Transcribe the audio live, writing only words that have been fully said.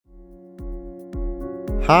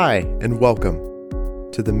Hi, and welcome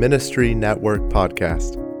to the Ministry Network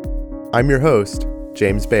podcast. I'm your host,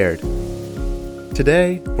 James Baird.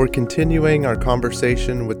 Today, we're continuing our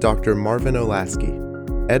conversation with Dr. Marvin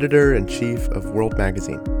Olasky, Editor-in-Chief of World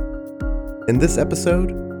Magazine. In this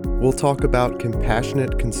episode, we'll talk about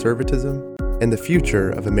compassionate conservatism and the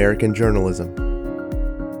future of American journalism.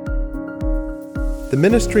 The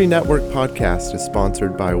Ministry Network podcast is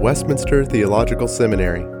sponsored by Westminster Theological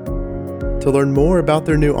Seminary. To learn more about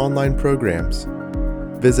their new online programs,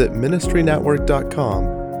 visit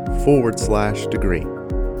ministrynetwork.com/degree.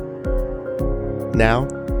 Now,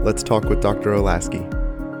 let's talk with Dr. Olasky.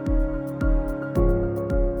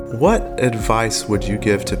 What advice would you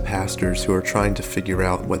give to pastors who are trying to figure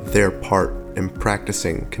out what their part in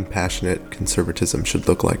practicing compassionate conservatism should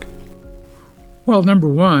look like? Well, number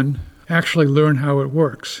one, actually learn how it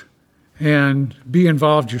works and be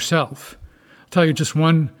involved yourself. I'll tell you just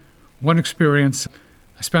one experience.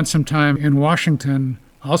 I spent some time in Washington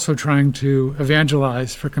also trying to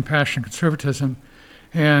evangelize for compassionate conservatism.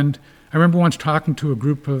 And I remember once talking to a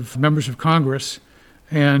group of members of Congress,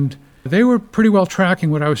 and they were pretty well tracking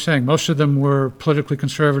what I was saying. Most of them were politically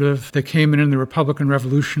conservative. They came in the Republican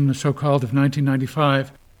Revolution, the so-called of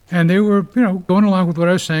 1995. And they were, going along with what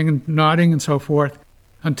I was saying and nodding and so forth,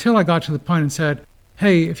 until I got to the point and said,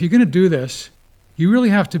 hey, if you're going to do this, you really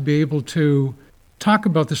have to be able to talk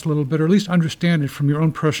about this a little bit, or at least understand it from your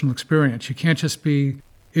own personal experience. You can't just be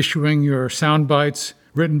issuing your sound bites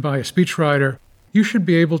written by a speechwriter. You should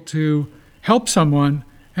be able to help someone,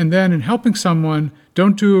 and then in helping someone,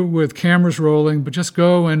 don't do it with cameras rolling, but just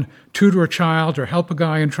go and tutor a child or help a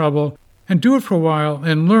guy in trouble and do it for a while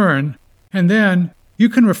and learn, and then you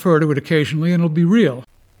can refer to it occasionally and it'll be real.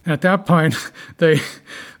 And at that point,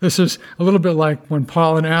 this is a little bit like when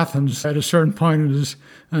Paul in Athens, at a certain point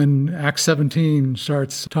in Acts 17,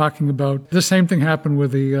 starts talking about the same thing happened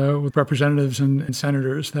with with representatives and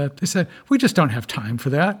senators, that they said, we just don't have time for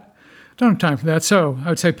that. Don't have time for that. So I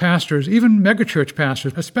would say pastors, even megachurch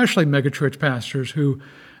pastors, especially megachurch pastors who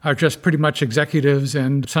are just pretty much executives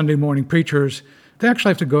and Sunday morning preachers, they actually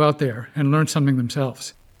have to go out there and learn something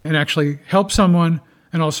themselves and actually help someone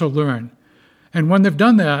and also learn. And when they've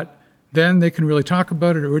done that, then they can really talk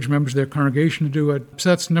about it or urge members of their congregation to do it. So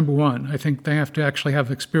that's number one. I think they have to actually have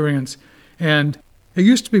experience. And it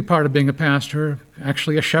used to be part of being a pastor,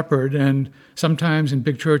 actually a shepherd. And sometimes in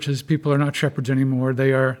big churches, people are not shepherds anymore.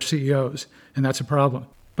 They are CEOs, and that's a problem.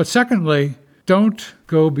 But secondly, don't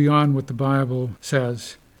go beyond what the Bible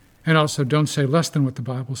says. And also don't say less than what the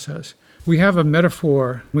Bible says. We have a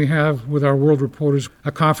metaphor. We have, with our world reporters,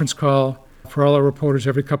 a conference call for all our reporters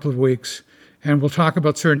every couple of weeks. And we'll talk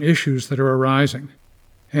about certain issues that are arising.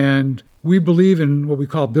 And we believe in what we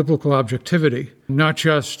call biblical objectivity, not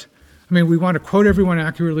just, we want to quote everyone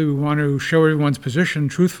accurately, we want to show everyone's position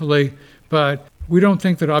truthfully, but we don't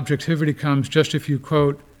think that objectivity comes just if you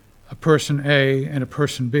quote a person A and a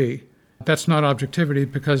person B. That's not objectivity,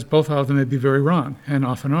 because both of them may be very wrong, and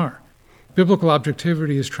often are. Biblical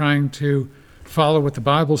objectivity is trying to follow what the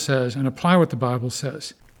Bible says and apply what the Bible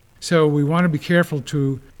says. So we want to be careful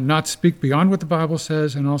to not speak beyond what the Bible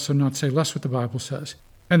says and also not say less what the Bible says.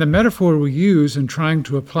 And the metaphor we use in trying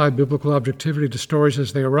to apply biblical objectivity to stories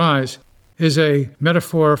as they arise is a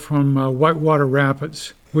metaphor from Whitewater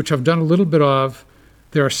Rapids, which I've done a little bit of.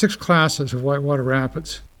 There are 6 classes of Whitewater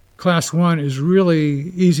Rapids. Class 1 is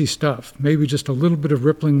really easy stuff, maybe just a little bit of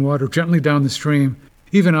rippling water gently down the stream.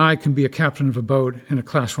 Even I can be a captain of a boat in a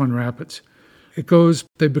Class 1 rapids.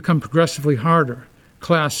 They become progressively harder.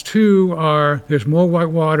 Class 2 there's more white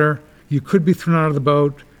water, you could be thrown out of the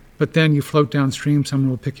boat, but then you float downstream, someone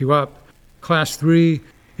will pick you up. Class 3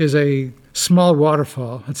 is a small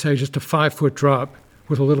waterfall, let's say just a 5-foot drop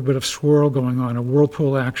with a little bit of swirl going on, a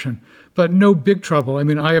whirlpool action, but no big trouble.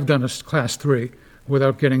 I have done a Class 3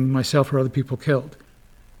 without getting myself or other people killed.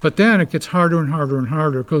 But then it gets harder and harder and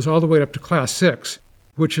harder. It goes all the way up to Class 6,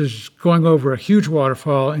 which is going over a huge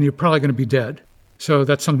waterfall, and you're probably going to be dead. So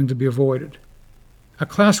that's something to be avoided. A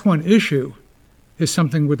Class 1 issue is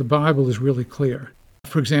something where the Bible is really clear.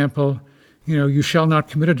 For example, you shall not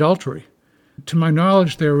commit adultery. To my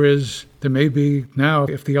knowledge, there may be now,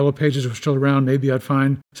 if the Yellow Pages were still around, maybe I'd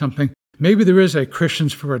find something. Maybe there is a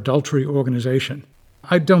Christians for Adultery organization.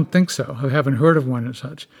 I don't think so. I haven't heard of one as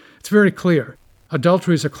such. It's very clear.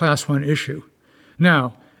 Adultery is a Class 1 issue.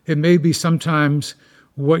 Now, it may be sometimes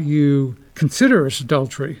what you consider as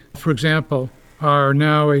adultery. For example, are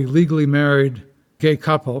now a legally married gay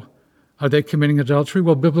couple, are they committing adultery?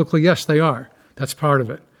 Well, biblically, yes, they are. That's part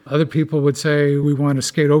of it. Other people would say we want to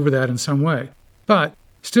skate over that in some way. But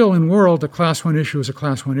still, in world, a Class 1 issue is a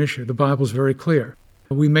Class 1 issue. The Bible's very clear.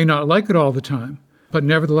 We may not like it all the time, but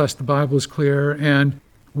nevertheless, the Bible is clear, and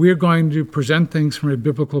we're going to present things from a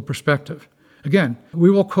biblical perspective. Again, we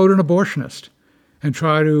will quote an abortionist and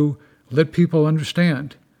try to let people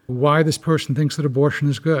understand why this person thinks that abortion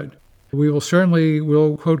is good.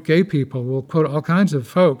 We'll quote gay people, we'll quote all kinds of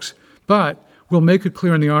folks, but we'll make it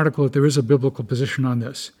clear in the article that there is a biblical position on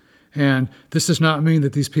this. And this does not mean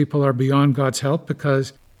that these people are beyond God's help,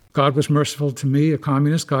 because God was merciful to me, a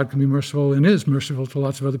communist. God can be merciful and is merciful to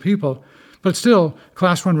lots of other people. But still,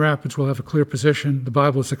 Class 1 Rapids will have a clear position. The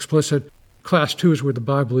Bible is explicit. Class 2 is where the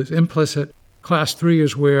Bible is implicit. Class 3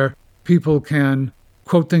 is where people can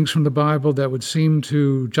quote things from the Bible that would seem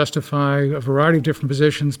to justify a variety of different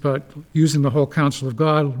positions, but using the whole counsel of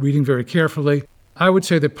God, reading very carefully. I would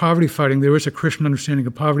say that poverty fighting, there is a Christian understanding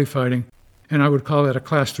of poverty fighting, and I would call that a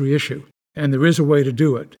Class 3 issue. And there is a way to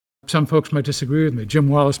do it. Some folks might disagree with me. Jim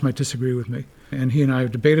Wallace might disagree with me, and he and I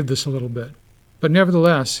have debated this a little bit. But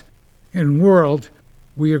nevertheless, in world,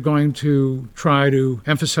 we are going to try to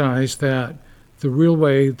emphasize that the real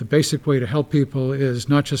way, the basic way to help people is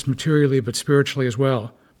not just materially, but spiritually as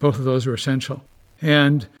well. Both of those are essential.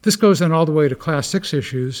 And this goes then all the way to Class 6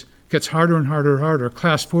 issues, gets harder and harder and harder.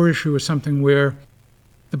 Class 4 issue is something where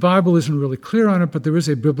the Bible isn't really clear on it, but there is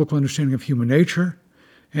a biblical understanding of human nature,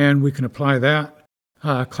 and we can apply that.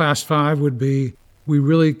 Class 5 would be, we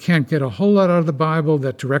really can't get a whole lot out of the Bible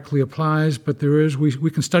that directly applies, but we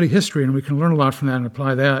can study history and we can learn a lot from that and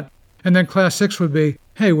apply that. And then Class 6 would be,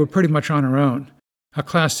 hey, we're pretty much on our own. A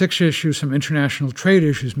Class 6 issue, some international trade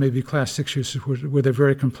issues may be Class 6 issues where they're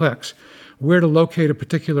very complex. Where to locate a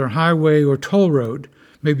particular highway or toll road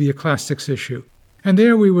may be a Class 6 issue. And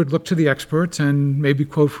there we would look to the experts and maybe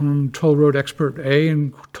quote from toll road expert A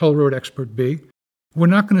and toll road expert B. We're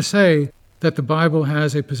not going to say that the Bible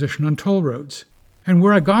has a position on toll roads. And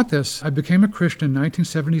where I got this, I became a Christian in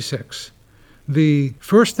 1976. The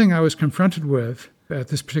first thing I was confronted with at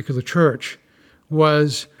this particular church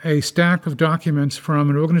was a stack of documents from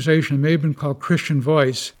an organization that may have been called Christian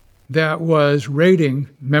Voice that was rating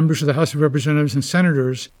members of the House of Representatives and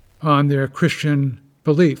senators on their Christian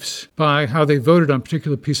beliefs by how they voted on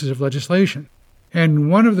particular pieces of legislation. And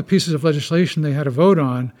one of the pieces of legislation they had a vote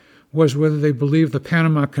on was whether they believed the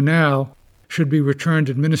Panama Canal should be returned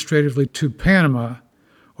administratively to Panama,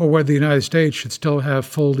 or whether the United States should still have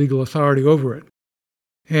full legal authority over it.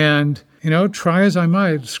 And, try as I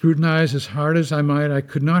might, scrutinize as hard as I might, I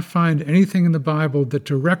could not find anything in the Bible that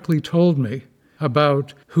directly told me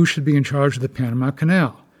about who should be in charge of the Panama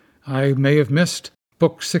Canal. I may have missed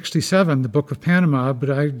Book 67, the Book of Panama, but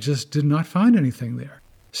I just did not find anything there.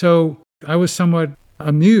 So I was somewhat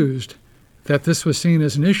amused that this was seen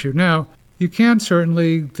as an issue. Now,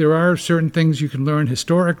 there are certain things you can learn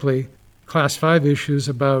historically, Class 5 issues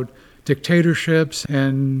about dictatorships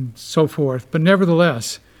and so forth, but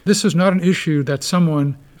nevertheless, this is not an issue that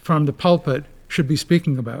someone from the pulpit should be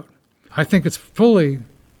speaking about. I think it's fully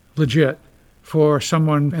legit for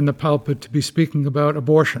someone in the pulpit to be speaking about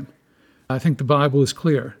abortion. I think the Bible is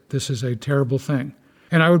clear. This is a terrible thing.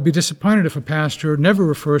 And I would be disappointed if a pastor never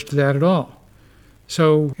refers to that at all.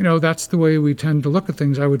 So, that's the way we tend to look at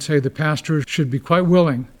things. I would say the pastor should be quite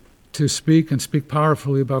willing to speak and speak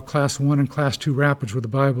powerfully about Class 1 and Class 2 Rapids where the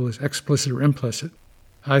Bible is explicit or implicit.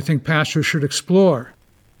 I think pastors should explore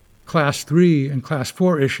Class 3 and Class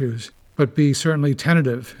 4 issues, but be certainly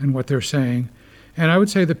tentative in what they're saying. And I would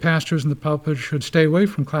say the pastors in the pulpit should stay away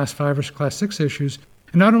from Class 5 or Class 6 issues.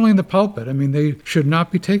 And not only in the pulpit, they should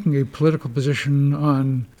not be taking a political position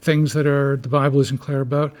on things that the Bible isn't clear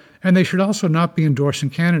about, and they should also not be endorsing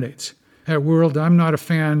candidates. At World, I'm not a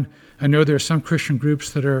fan. I know there are some Christian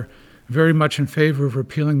groups that are very much in favor of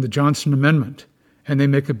repealing the Johnson Amendment, and they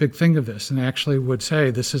make a big thing of this, and actually would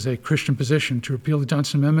say this is a Christian position to repeal the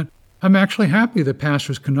Johnson Amendment. I'm actually happy that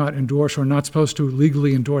pastors cannot endorse or are not supposed to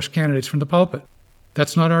legally endorse candidates from the pulpit.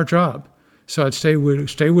 That's not our job. So I'd stay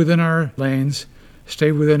within our lanes,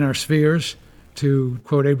 stay within our spheres, to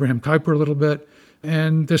quote Abraham Kuyper a little bit.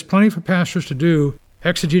 And there's plenty for pastors to do,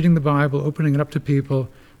 exegeting the Bible, opening it up to people,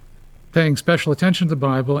 paying special attention to the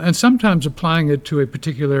Bible, and sometimes applying it to a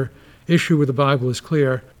particular issue where the Bible is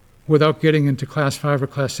clear without getting into Class 5 or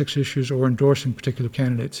Class 6 issues or endorsing particular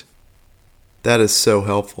candidates. That is so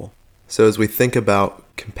helpful. So as we think about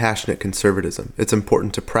compassionate conservatism, it's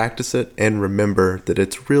important to practice it and remember that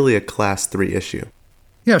it's really a Class 3 issue.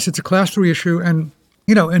 Yes, it's a Class 3 issue, and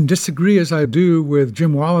disagree as I do with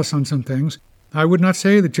Jim Wallace on some things. I would not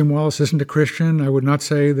say that Jim Wallace isn't a Christian. I would not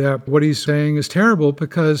say that what he's saying is terrible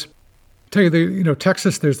because,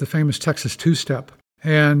 Texas, there's the famous Texas two-step.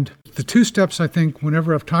 And the two steps, I think,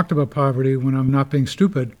 whenever I've talked about poverty, when I'm not being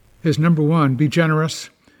stupid, is number one, be generous,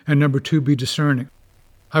 and number two, be discerning.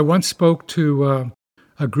 I once spoke to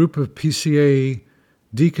a group of PCA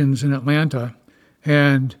deacons in Atlanta,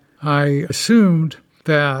 and I assumed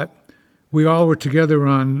that we all were together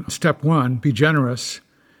on step one, be generous.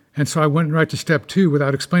 And so I went right to step two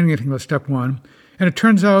without explaining anything about step one. And it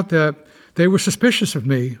turns out that they were suspicious of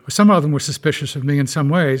me. Some of them were suspicious of me in some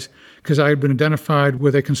ways because I had been identified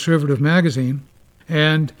with a conservative magazine.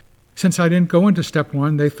 And since I didn't go into step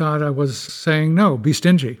one, they thought I was saying, no, be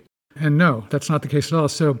stingy. And no, that's not the case at all.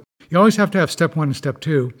 So you always have to have step one and step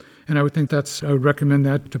two. And I would recommend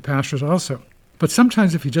that to pastors also. But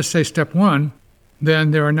sometimes if you just say step one,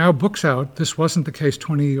 then there are now books out. This wasn't the case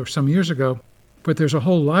 20 or some years ago, but there's a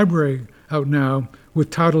whole library out now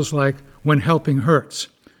with titles like When Helping Hurts,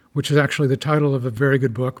 which is actually the title of a very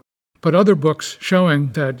good book, but other books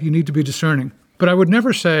showing that you need to be discerning. But I would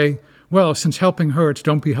never say, well, since helping hurts,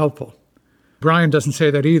 don't be helpful. Brian doesn't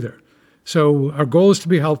say that either. So our goal is to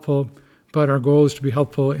be helpful, but our goal is to be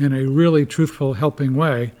helpful in a really truthful, helping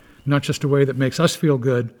way, not just a way that makes us feel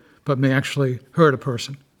good, but may actually hurt a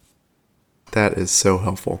person. That is so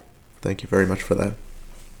helpful. Thank you very much for that.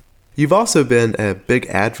 You've also been a big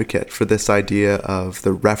advocate for this idea of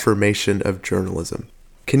the reformation of journalism.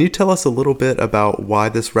 Can you tell us a little bit about why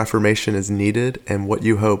this reformation is needed and what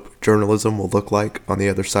you hope journalism will look like on the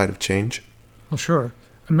other side of change? Well, sure.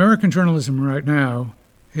 American journalism right now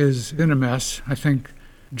is in a mess. I think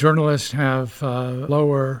journalists have a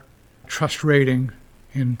lower trust rating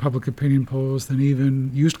in public opinion polls than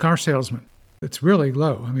even used car salesmen. It's really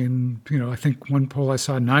low. I mean, I think one poll I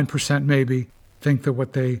saw, 9% maybe think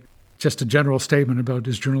that just a general statement about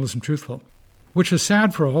is journalism truthful, which is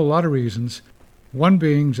sad for a whole lot of reasons. One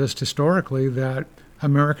being just historically that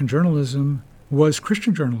American journalism was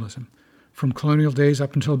Christian journalism from colonial days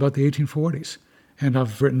up until about the 1840s. And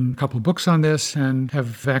I've written a couple of books on this and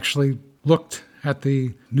have actually looked at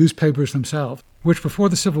the newspapers themselves, which before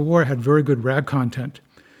the Civil War had very good rag content.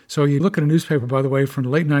 So you look at a newspaper, by the way, from the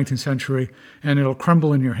late 19th century, and it'll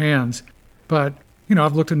crumble in your hands. But,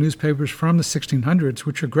 I've looked at newspapers from the 1600s,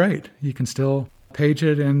 which are great. You can still page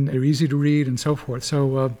it, and they're easy to read and so forth.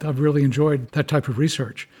 So I've really enjoyed that type of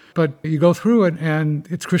research. But you go through it, and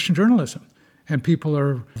it's Christian journalism. And people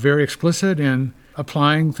are very explicit in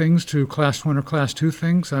applying things to class one or class two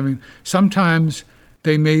things. I mean, sometimes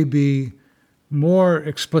they may be more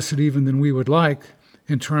explicit even than we would like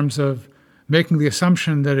in terms of making the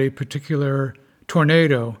assumption that a particular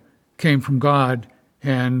tornado came from God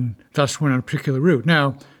and thus went on a particular route.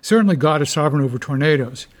 Now, certainly God is sovereign over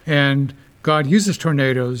tornadoes, and God uses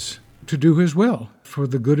tornadoes to do his will for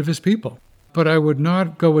the good of his people. But I would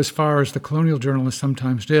not go as far as the colonial journalists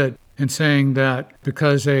sometimes did in saying that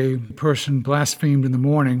because a person blasphemed in the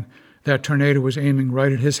morning, that tornado was aiming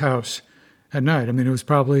right at his house at night. I mean, it was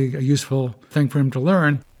probably a useful thing for him to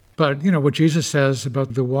learn. But, what Jesus says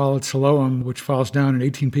about the wall at Siloam, which falls down and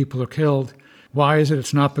 18 people are killed, why is it?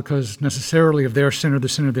 It's not because necessarily of their sin or the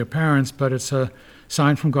sin of their parents, but it's a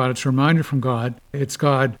sign from God. It's a reminder from God. It's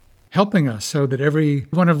God helping us so that every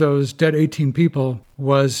one of those dead 18 people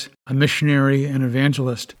was a missionary and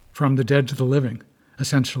evangelist from the dead to the living,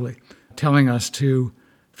 essentially, telling us to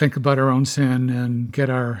think about our own sin and get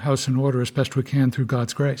our house in order as best we can through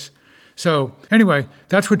God's grace. So anyway,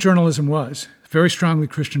 that's what journalism was. Very strongly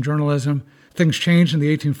Christian journalism. Things changed in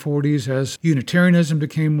the 1840s as Unitarianism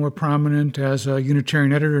became more prominent, as a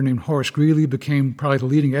Unitarian editor named Horace Greeley became probably the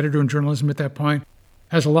leading editor in journalism at that point.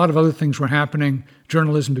 As a lot of other things were happening,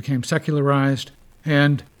 journalism became secularized,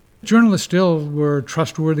 and journalists still were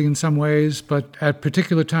trustworthy in some ways, but at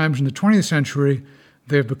particular times in the 20th century,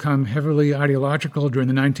 they've become heavily ideological. During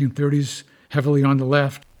the 1930s, heavily on the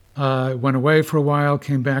left. Went away for a while,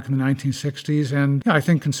 came back in the 1960s, and I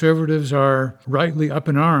think conservatives are rightly up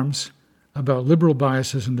in arms about liberal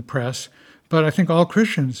biases in the press, but I think all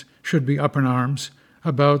Christians should be up in arms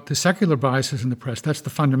about the secular biases in the press. That's the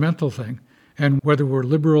fundamental thing. And whether we're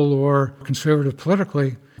liberal or conservative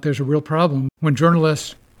politically, there's a real problem. When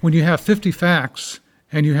you have 50 facts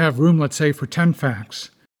and you have room, let's say, for 10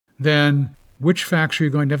 facts, then which facts are you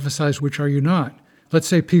going to emphasize, which are you not? Let's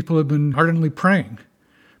say people have been ardently praying.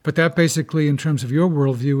 But that basically, in terms of your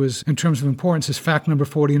worldview, in terms of importance, is fact number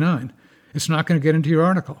 49. It's not going to get into your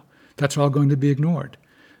article. That's all going to be ignored.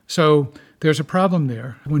 So there's a problem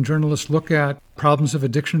there. When journalists look at problems of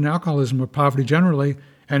addiction and alcoholism or poverty generally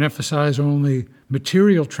and emphasize only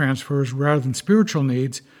material transfers rather than spiritual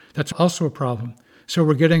needs, that's also a problem. So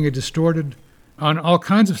we're getting on all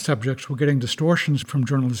kinds of subjects, we're getting distortions from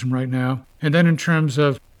journalism right now. And then in terms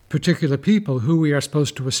of particular people, who we are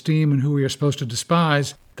supposed to esteem and who we are supposed to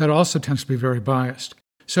despise, that also tends to be very biased.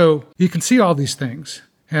 So you can see all these things.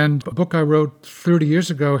 And a book I wrote 30 years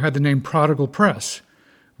ago had the name Prodigal Press,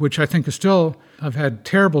 which I think is still, I've had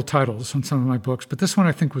terrible titles on some of my books, but this one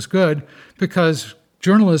I think was good because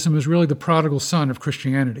journalism is really the prodigal son of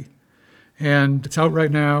Christianity. And it's out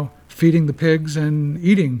right now feeding the pigs and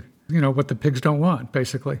eating, what the pigs don't want,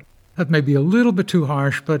 basically. That may be a little bit too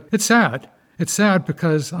harsh, but it's sad. It's sad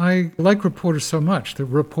because I like reporters so much. The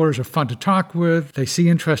reporters are fun to talk with. They see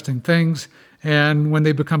interesting things. And when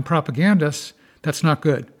they become propagandists, that's not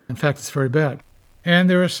good. In fact, it's very bad. And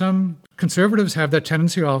there are some conservatives have that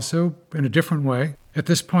tendency also in a different way. At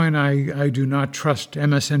this point, I do not trust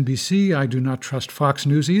MSNBC. I do not trust Fox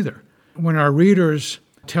News either. When our readers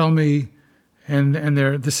tell me, and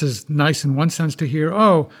this is nice in one sense to hear,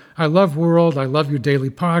 oh, I love World, I love your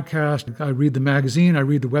daily podcast, I read the magazine, I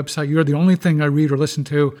read the website, you're the only thing I read or listen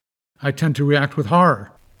to, I tend to react with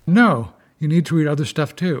horror. No, you need to read other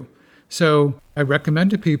stuff too. So I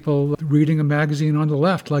recommend to people reading a magazine on the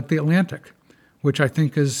left like The Atlantic, which I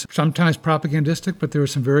think is sometimes propagandistic, but there are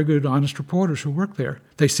some very good, honest reporters who work there.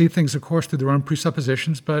 They see things, of course, through their own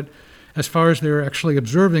presuppositions, but as far as they're actually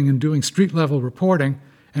observing and doing street-level reporting,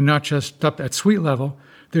 and not just up at suite level,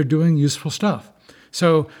 they're doing useful stuff.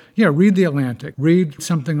 So, read The Atlantic, read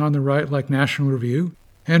something on the right like National Review,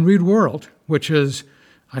 and read World, which is,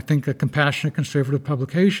 I think, a compassionate conservative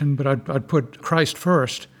publication, but I'd put Christ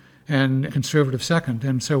first and conservative second.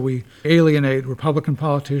 And so we alienate Republican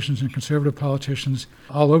politicians and conservative politicians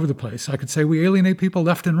all over the place. I could say we alienate people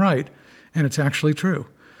left and right, and it's actually true.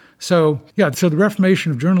 So the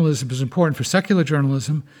reformation of journalism is important for secular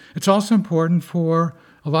journalism. It's also important for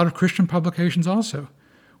a lot of Christian publications also,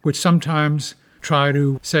 which sometimes try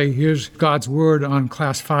to say, here's God's word on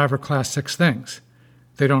class 5 or class 6 things.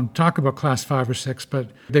 They don't talk about class 5 or 6,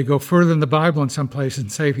 but they go further than the Bible in some places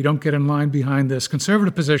and say, if you don't get in line behind this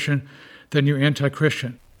conservative position, then you're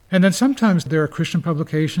anti-Christian. And then sometimes there are Christian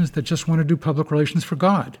publications that just want to do public relations for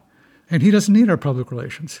God, and he doesn't need our public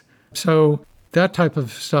relations. So that type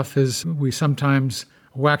of stuff we sometimes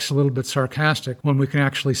wax a little bit sarcastic when we can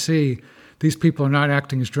actually see these people are not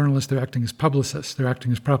acting as journalists, they're acting as publicists, they're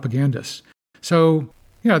acting as propagandists. So,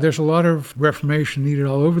 there's a lot of reformation needed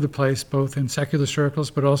all over the place, both in secular circles,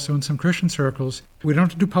 but also in some Christian circles. We don't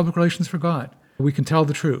have to do public relations for God. We can tell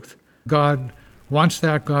the truth. God wants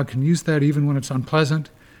that. God can use that even when it's unpleasant.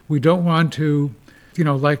 We don't want to,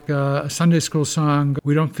 like a Sunday school song,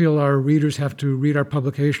 we don't feel our readers have to read our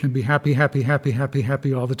publication and be happy, happy, happy, happy,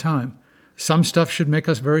 happy all the time. Some stuff should make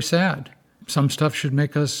us very sad. Some stuff should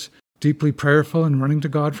make us deeply prayerful and running to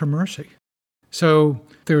God for mercy. So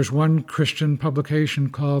there's one Christian publication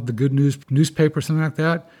called the Good News newspaper, something like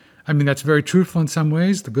that. I mean, that's very truthful in some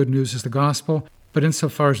ways. The good news is the gospel. But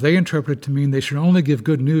insofar as they interpret it to mean they should only give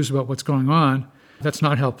good news about what's going on, that's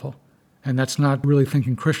not helpful. And that's not really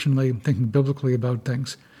thinking Christianly, thinking biblically about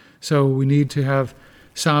things. So we need to have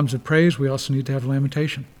psalms of praise. We also need to have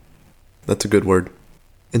lamentation. That's a good word.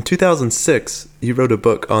 In 2006, you wrote a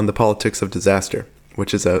book on the politics of disaster,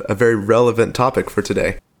 which is a very relevant topic for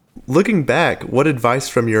today. Looking back, what advice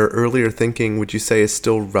from your earlier thinking would you say is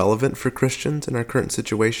still relevant for Christians in our current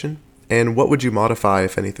situation? And what would you modify,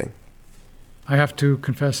 if anything? I have to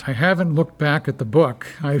confess, I haven't looked back at the book.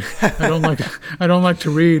 I don't like to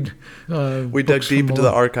read. We dug deep into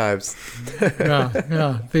the archives.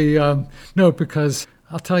 Yeah. No, because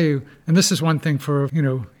I'll tell you, and this is one thing for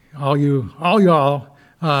all y'all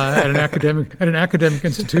at an academic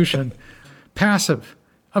institution. Passive.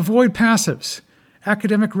 Avoid passives.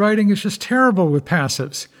 Academic writing is just terrible with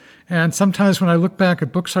passives. And sometimes when I look back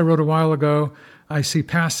at books I wrote a while ago, I see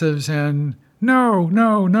passives and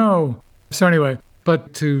no. So anyway,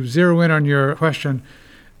 but to zero in on your question,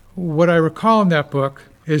 what I recall in that book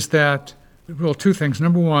is that, two things.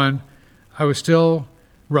 Number one, I was still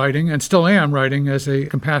writing and still am writing as a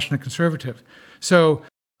compassionate conservative. So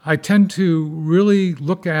I tend to really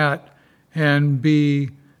look at and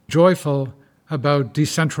be joyful about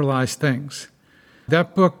decentralized things.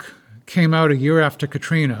 That book came out a year after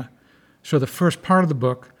Katrina. So the first part of the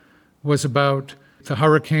book was about the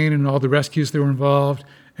hurricane and all the rescues that were involved.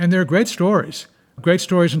 And there are great stories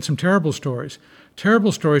and some terrible stories.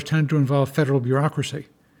 Terrible stories tend to involve federal bureaucracy.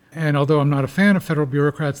 And although I'm not a fan of federal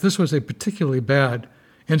bureaucrats, this was a particularly bad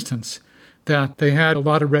instance, that they had a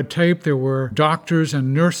lot of red tape. There were doctors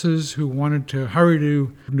and nurses who wanted to hurry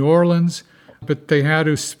to New Orleans, but they had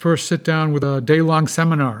to first sit down with a day-long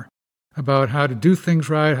seminar about how to do things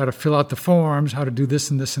right, how to fill out the forms, how to do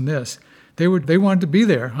this and this and this. They wanted to be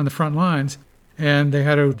there on the front lines, and they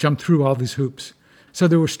had to jump through all these hoops. So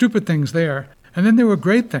there were stupid things there. And then there were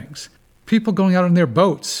great things. People going out on their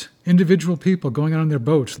boats, individual people going out on their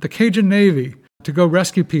boats. The Cajun Navy to go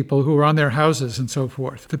rescue people who were on their houses and so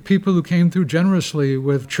forth. The people who came through generously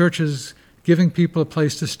with churches giving people a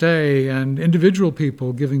place to stay, and individual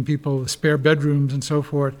people giving people spare bedrooms and so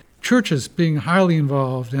forth. Churches being highly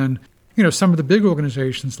involved, and some of the big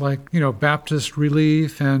organizations like Baptist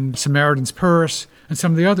Relief and Samaritan's Purse and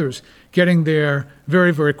some of the others getting there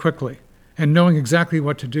very, very quickly and knowing exactly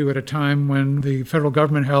what to do at a time when the federal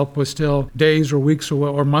government help was still days or weeks away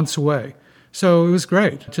or months away. So it was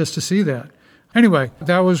great just to see that. Anyway,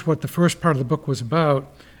 that was what the first part of the book was about,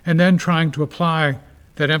 and then trying to apply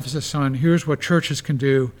that emphasis on here's what churches can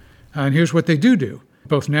do and here's what they do,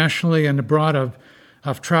 both nationally and abroad.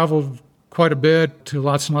 I've traveled quite a bit to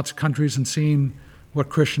lots and lots of countries and seen what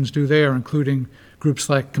Christians do there, including groups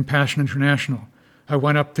like Compassion International. I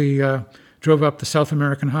drove up the South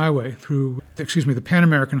American highway the Pan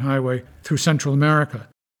American highway through Central America,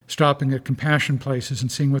 stopping at compassion places and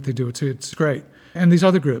seeing what they do. It's great. And these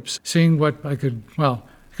other groups, seeing what I could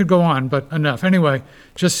go on, but enough. Anyway,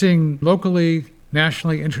 just seeing locally,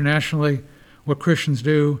 nationally, internationally, what Christians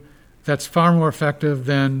do, that's far more effective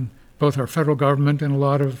than both our federal government and a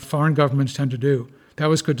lot of foreign governments tend to do. That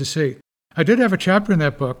was good to see. I did have a chapter in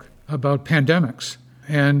that book about pandemics,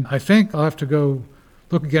 and I think I'll have to go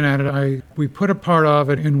look again at it. We put a part of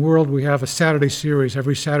it in World. We have a Saturday series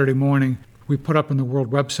every Saturday morning. We put up on the World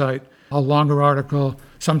website a longer article,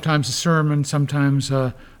 sometimes a sermon, sometimes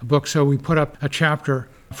a book. So we put up a chapter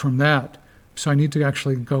from that. So I need to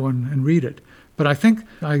actually go and read it. But I think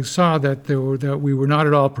I saw that we were not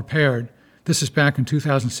at all prepared. This is back in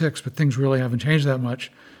 2006, but things really haven't changed that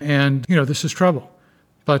much. And, this is trouble.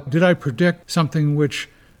 But did I predict something which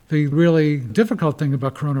the really difficult thing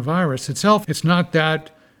about coronavirus itself, it's not that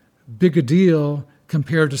big a deal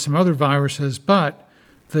compared to some other viruses, but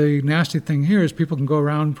the nasty thing here is people can go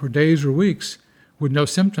around for days or weeks with no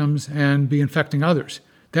symptoms and be infecting others.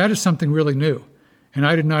 That is something really new. And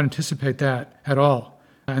I did not anticipate that at all.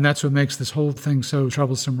 And that's what makes this whole thing so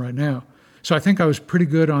troublesome right now. So I think I was pretty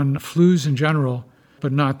good on flus in general,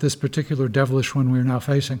 but not this particular devilish one we're now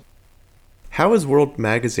facing. How is World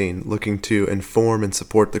Magazine looking to inform and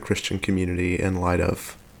support the Christian community in light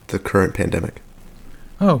of the current pandemic?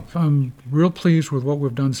 Oh, I'm real pleased with what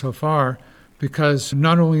we've done so far, because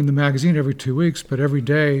not only in the magazine every 2 weeks, but every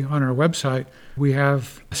day on our website, we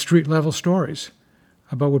have street-level stories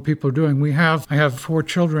about what people are doing. I have 4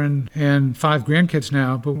 children and 5 grandkids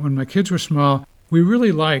now, but when my kids were small, we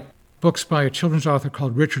really liked books by a children's author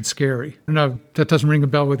called Richard Scarry. No, that doesn't ring a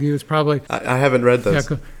bell with you. It's probably... I haven't read those.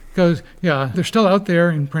 They're still out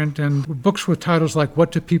there in print, and books with titles like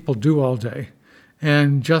What Do People Do All Day?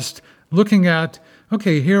 And just looking at,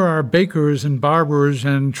 okay, here are bakers and barbers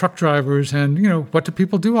and truck drivers and, what do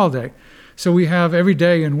people do all day? So we have every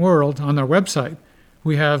day in World on our website.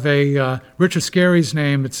 We have a Richard Scarry's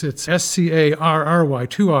name. It's Scarry,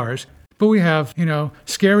 2 R's. But we have,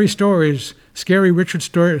 scary stories, Scary Richard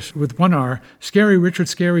stories with 1 R, Scary Richard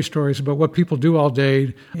Scarry stories about what people do all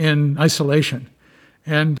day in isolation.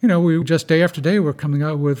 And, we just day after day, we're coming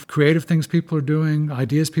out with creative things people are doing,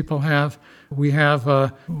 ideas people have. We have,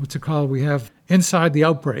 we have Inside the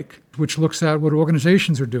Outbreak, which looks at what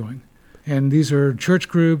organizations are doing. And these are church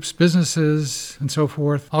groups, businesses, and so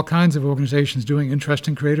forth, all kinds of organizations doing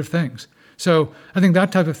interesting, creative things. So I think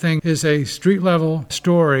that type of thing is a street-level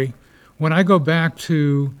story. When I go back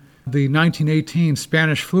to the 1918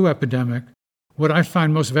 Spanish flu epidemic, what I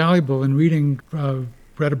find most valuable in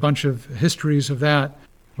read a bunch of histories of that,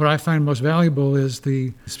 what I find most valuable is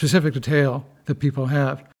the specific detail that people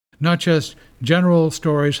have. Not just general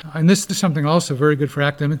stories, and this is something also very good for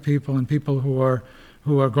academic people and people who are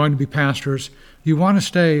going to be pastors. You want to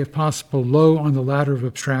stay, if possible, low on the ladder of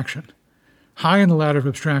abstraction. High on the ladder of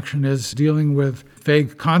abstraction is dealing with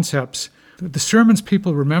vague concepts. The sermons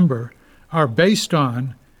people remember are based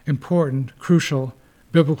on important, crucial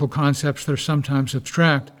biblical concepts that are sometimes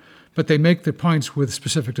abstract, but they make their points with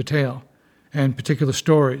specific detail and particular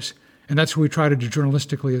stories. And that's what we try to do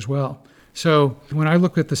journalistically as well. So when I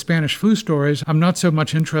look at the Spanish flu stories, I'm not so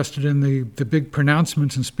much interested in the big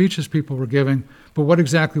pronouncements and speeches people were giving, but what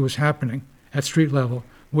exactly was happening at street level,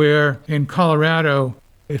 where in Colorado,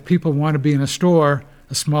 if people want to be in a store,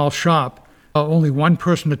 a small shop, only one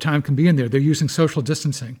person at a time can be in there. They're using social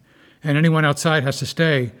distancing, and anyone outside has to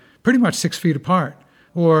stay pretty much 6 feet apart.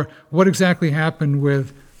 Or what exactly happened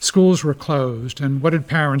with schools were closed, and what did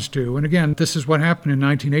parents do? And again, this is what happened in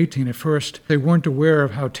 1918. At first, they weren't aware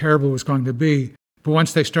of how terrible it was going to be. But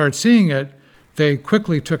once they started seeing it, they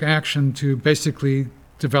quickly took action to basically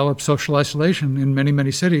develop social isolation in many,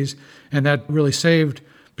 many cities. And that really saved,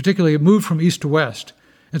 particularly it moved from east to west.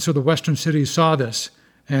 And so the western cities saw this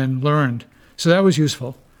and learned. So that was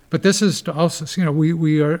useful. But this is also,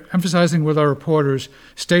 we are emphasizing with our reporters,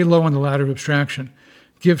 stay low on the ladder of abstraction.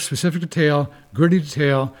 give specific detail, gritty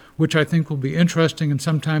detail, which I think will be interesting and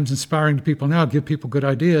sometimes inspiring to people now, give people good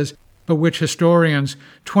ideas, but which historians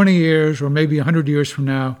 20 years or maybe 100 years from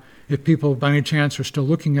now, if people by any chance are still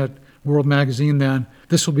looking at World Magazine then,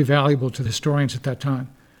 this will be valuable to the historians at that time.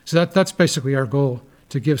 So that's basically our goal,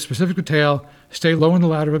 to give specific detail, stay low in the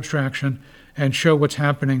ladder of abstraction, and show what's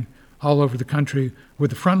happening all over the country with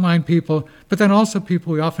the frontline people, but then also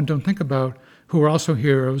people we often don't think about who are also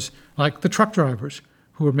heroes, like the truck drivers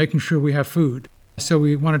who are making sure we have food. So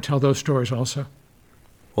we want to tell those stories also.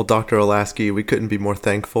 Well, Dr. Olasky, we couldn't be more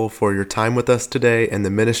thankful for your time with us today and the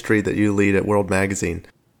ministry that you lead at World Magazine.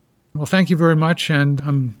 Well, thank you very much, and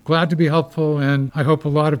I'm glad to be helpful, and I hope a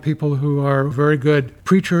lot of people who are very good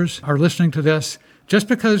preachers are listening to this. Just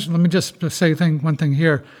because, let me just say one thing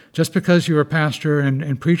here, just because you're a pastor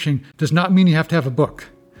and preaching does not mean you have to have a book.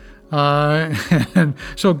 And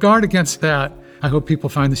so guard against that. I hope people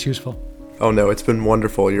find this useful. Oh no, it's been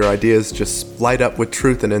wonderful. Your ideas just light up with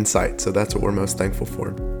truth and insight, so that's what we're most thankful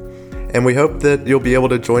for. And we hope that you'll be able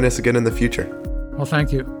to join us again in the future. Well,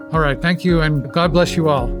 thank you. All right, thank you, and God bless you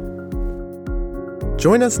all.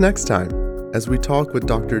 Join us next time as we talk with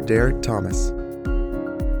Dr. Derek Thomas.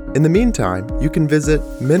 In the meantime, you can visit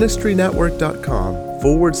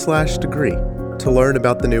ministrynetwork.com/degree to learn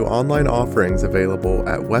about the new online offerings available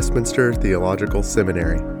at Westminster Theological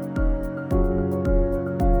Seminary.